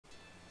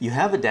You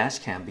have a dash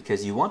cam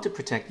because you want to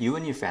protect you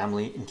and your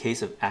family in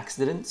case of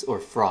accidents or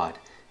fraud,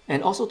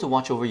 and also to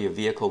watch over your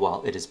vehicle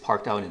while it is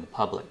parked out in the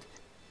public.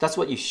 That's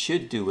what you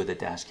should do with a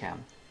dash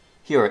cam.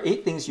 Here are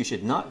 8 things you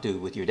should not do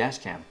with your dash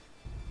cam.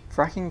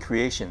 Fracking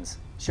Creations,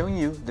 showing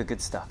you the good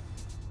stuff.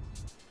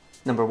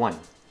 Number 1.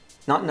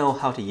 Not know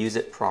how to use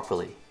it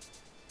properly.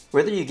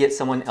 Whether you get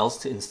someone else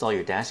to install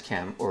your dash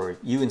cam or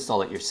you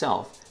install it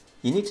yourself,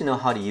 you need to know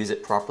how to use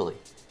it properly.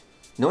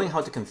 Knowing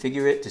how to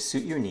configure it to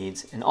suit your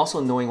needs and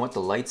also knowing what the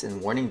lights and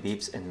warning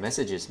beeps and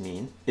messages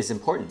mean is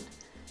important.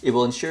 It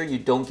will ensure you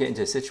don't get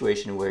into a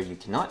situation where you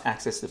cannot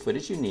access the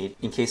footage you need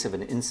in case of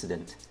an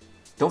incident.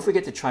 Don't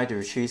forget to try to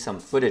retrieve some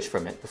footage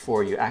from it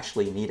before you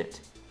actually need it.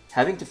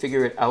 Having to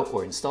figure it out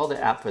or install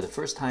the app for the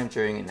first time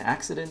during an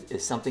accident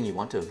is something you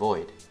want to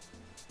avoid.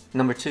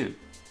 Number 2.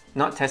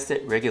 Not test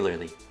it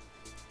regularly.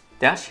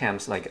 Dash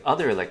cams, like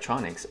other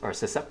electronics, are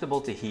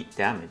susceptible to heat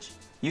damage.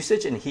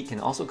 Usage and heat can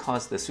also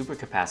cause the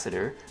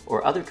supercapacitor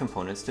or other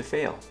components to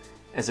fail.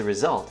 As a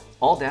result,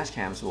 all dash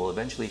cams will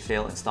eventually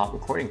fail and stop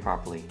recording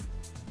properly.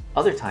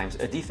 Other times,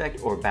 a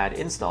defect or bad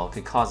install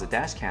could cause a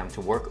dash cam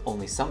to work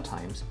only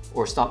sometimes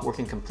or stop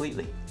working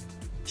completely.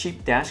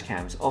 Cheap dash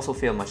cams also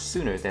fail much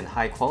sooner than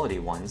high-quality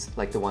ones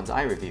like the ones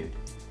I reviewed.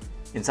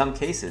 In some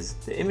cases,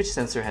 the image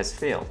sensor has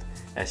failed,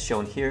 as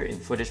shown here in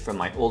footage from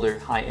my older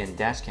high-end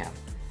dash cam.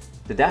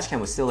 The dash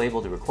cam was still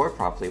able to record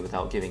properly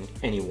without giving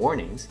any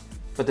warnings,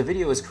 but the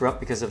video is corrupt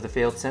because of the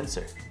failed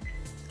sensor.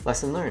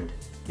 Lesson learned.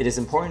 It is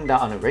important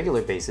that on a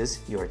regular basis,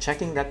 you are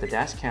checking that the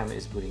dash cam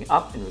is booting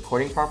up and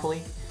recording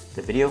properly,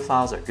 the video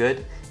files are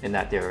good, and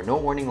that there are no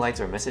warning lights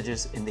or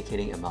messages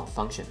indicating a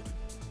malfunction.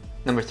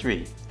 Number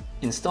 3.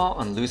 Install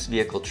on loose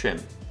vehicle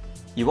trim.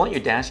 You want your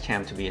dash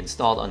cam to be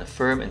installed on a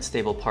firm and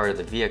stable part of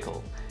the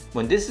vehicle.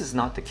 When this is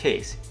not the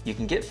case, you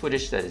can get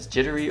footage that is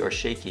jittery or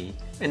shaky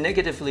and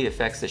negatively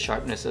affects the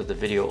sharpness of the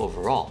video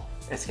overall,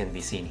 as can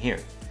be seen here.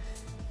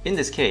 In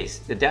this case,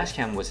 the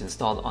dashcam was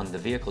installed on the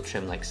vehicle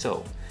trim like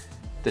so.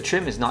 The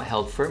trim is not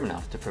held firm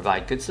enough to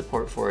provide good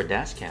support for a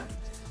dashcam.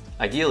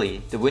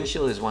 Ideally, the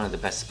windshield is one of the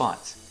best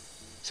spots.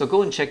 So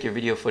go and check your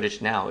video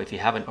footage now if you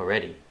haven't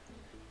already.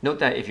 Note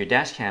that if your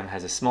dashcam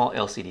has a small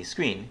LCD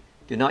screen,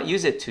 do not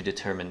use it to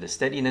determine the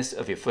steadiness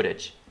of your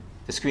footage.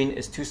 The screen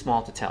is too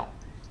small to tell.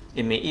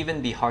 It may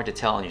even be hard to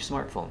tell on your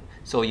smartphone,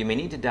 so you may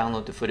need to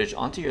download the footage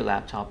onto your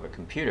laptop or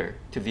computer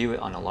to view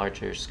it on a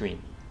larger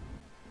screen.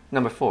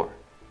 Number 4.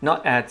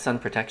 Not add sun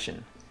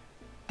protection.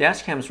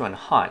 Dashcams run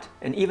hot,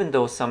 and even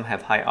though some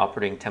have high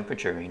operating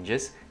temperature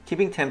ranges,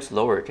 keeping temps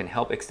lower can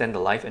help extend the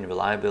life and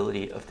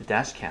reliability of the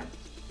dashcam.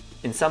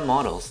 In some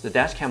models, the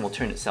dashcam will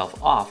turn itself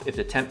off if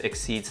the temp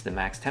exceeds the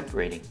max temp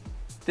rating.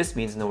 This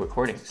means no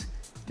recordings.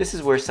 This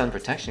is where sun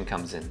protection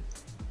comes in.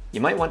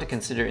 You might want to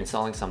consider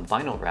installing some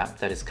vinyl wrap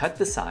that is cut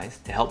to size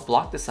to help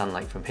block the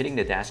sunlight from hitting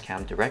the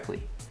dashcam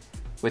directly.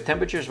 With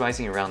temperatures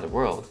rising around the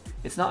world,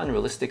 it's not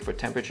unrealistic for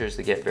temperatures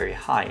to get very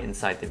high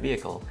inside the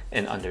vehicle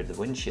and under the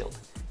windshield.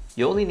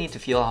 You only need to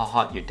feel how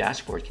hot your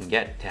dashboard can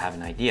get to have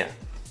an idea.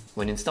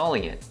 When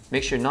installing it,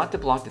 make sure not to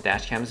block the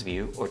dashcam's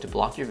view or to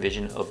block your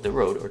vision of the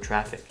road or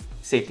traffic.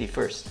 Safety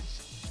first.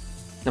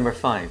 Number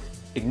 5.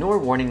 Ignore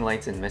warning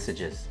lights and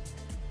messages.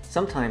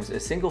 Sometimes a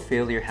single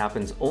failure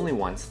happens only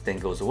once, then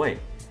goes away.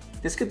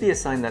 This could be a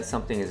sign that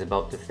something is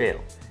about to fail.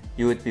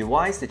 You would be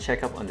wise to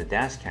check up on the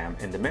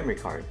dashcam and the memory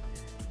card.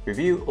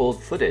 Review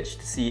old footage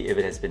to see if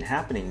it has been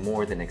happening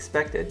more than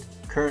expected,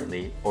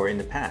 currently, or in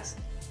the past.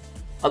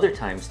 Other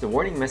times, the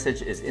warning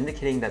message is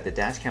indicating that the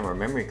dashcam or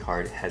memory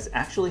card has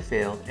actually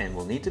failed and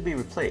will need to be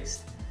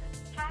replaced.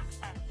 Check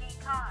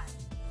SD card.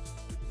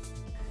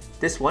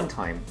 This one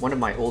time, one of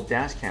my old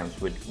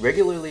dashcams would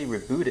regularly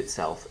reboot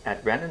itself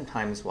at random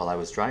times while I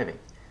was driving.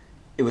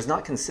 It was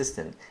not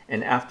consistent,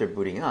 and after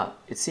booting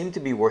up, it seemed to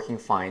be working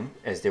fine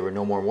as there were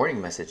no more warning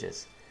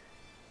messages.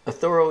 A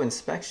thorough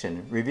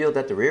inspection revealed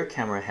that the rear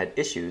camera had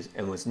issues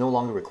and was no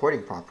longer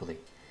recording properly.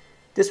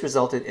 This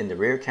resulted in the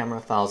rear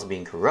camera files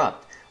being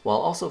corrupt while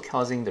also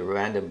causing the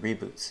random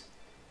reboots.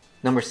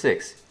 Number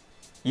 6.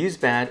 Use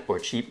bad or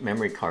cheap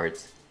memory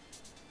cards.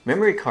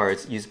 Memory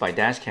cards used by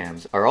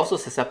dashcams are also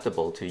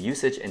susceptible to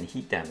usage and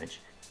heat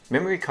damage.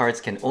 Memory cards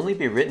can only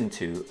be written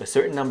to a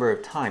certain number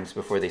of times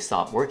before they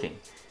stop working.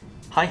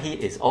 High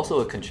heat is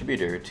also a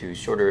contributor to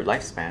shorter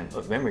lifespan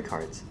of memory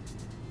cards.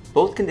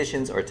 Both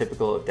conditions are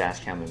typical of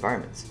dashcam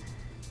environments.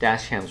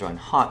 Dashcams run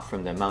hot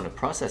from the amount of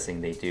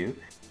processing they do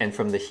and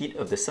from the heat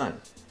of the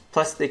sun.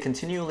 Plus, they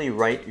continually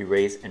write,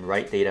 erase, and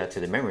write data to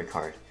the memory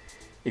card.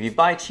 If you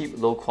buy cheap,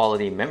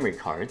 low-quality memory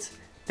cards,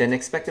 then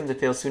expect them to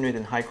fail sooner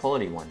than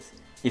high-quality ones.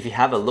 If you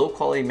have a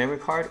low-quality memory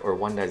card or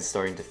one that is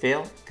starting to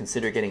fail,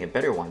 consider getting a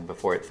better one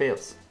before it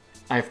fails.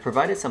 I have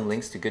provided some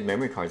links to good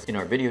memory cards in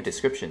our video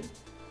description.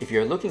 If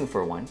you're looking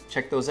for one,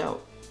 check those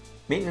out.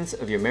 Maintenance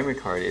of your memory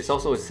card is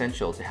also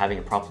essential to having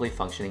a properly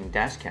functioning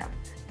dashcam.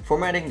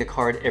 Formatting the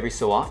card every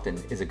so often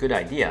is a good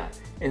idea,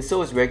 and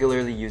so is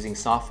regularly using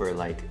software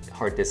like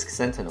Hard Disk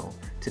Sentinel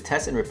to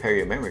test and repair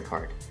your memory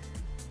card.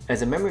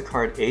 As a memory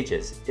card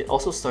ages, it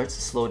also starts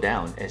to slow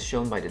down as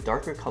shown by the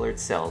darker colored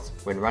cells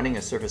when running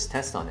a surface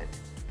test on it.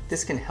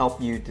 This can help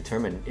you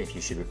determine if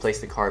you should replace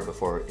the card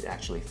before it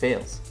actually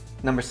fails.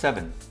 Number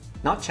 7.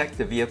 Not check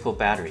the vehicle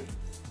battery.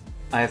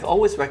 I have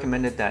always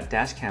recommended that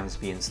dash cams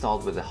be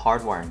installed with a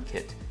hardwiring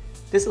kit.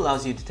 This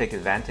allows you to take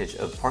advantage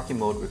of parking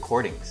mode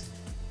recordings.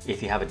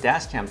 If you have a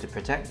dash cam to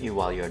protect you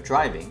while you're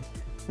driving,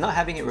 not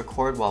having it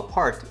record while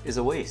parked is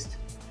a waste.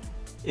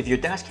 If your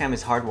dash cam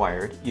is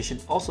hardwired, you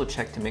should also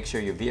check to make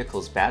sure your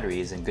vehicle's battery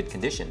is in good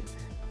condition.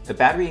 A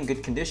battery in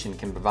good condition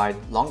can provide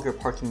longer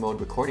parking mode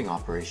recording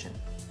operation.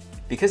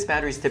 Because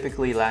batteries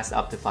typically last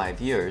up to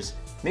 5 years,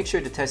 make sure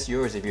to test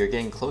yours if you're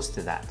getting close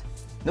to that.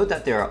 Note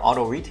that there are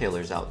auto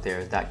retailers out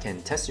there that can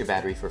test your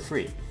battery for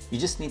free. You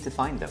just need to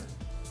find them.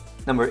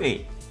 Number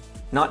 8.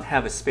 Not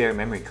have a spare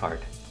memory card.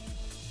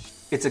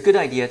 It's a good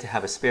idea to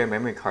have a spare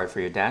memory card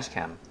for your dash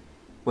cam.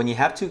 When you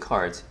have 2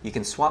 cards, you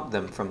can swap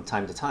them from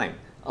time to time,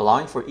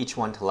 allowing for each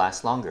one to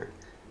last longer.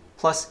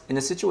 Plus, in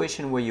a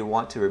situation where you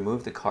want to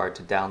remove the card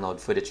to download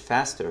footage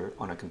faster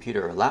on a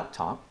computer or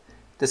laptop,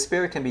 the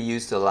spare can be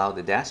used to allow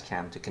the dash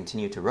cam to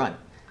continue to run.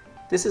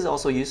 This is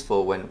also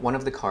useful when one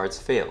of the cards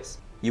fails.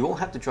 You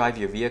won't have to drive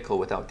your vehicle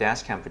without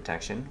dash cam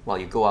protection while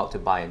you go out to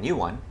buy a new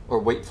one or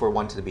wait for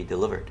one to be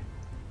delivered.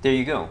 There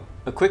you go,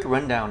 a quick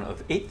rundown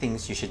of 8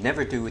 things you should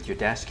never do with your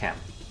dash cam.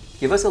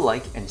 Give us a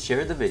like and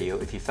share the video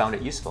if you found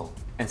it useful,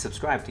 and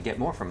subscribe to get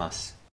more from us.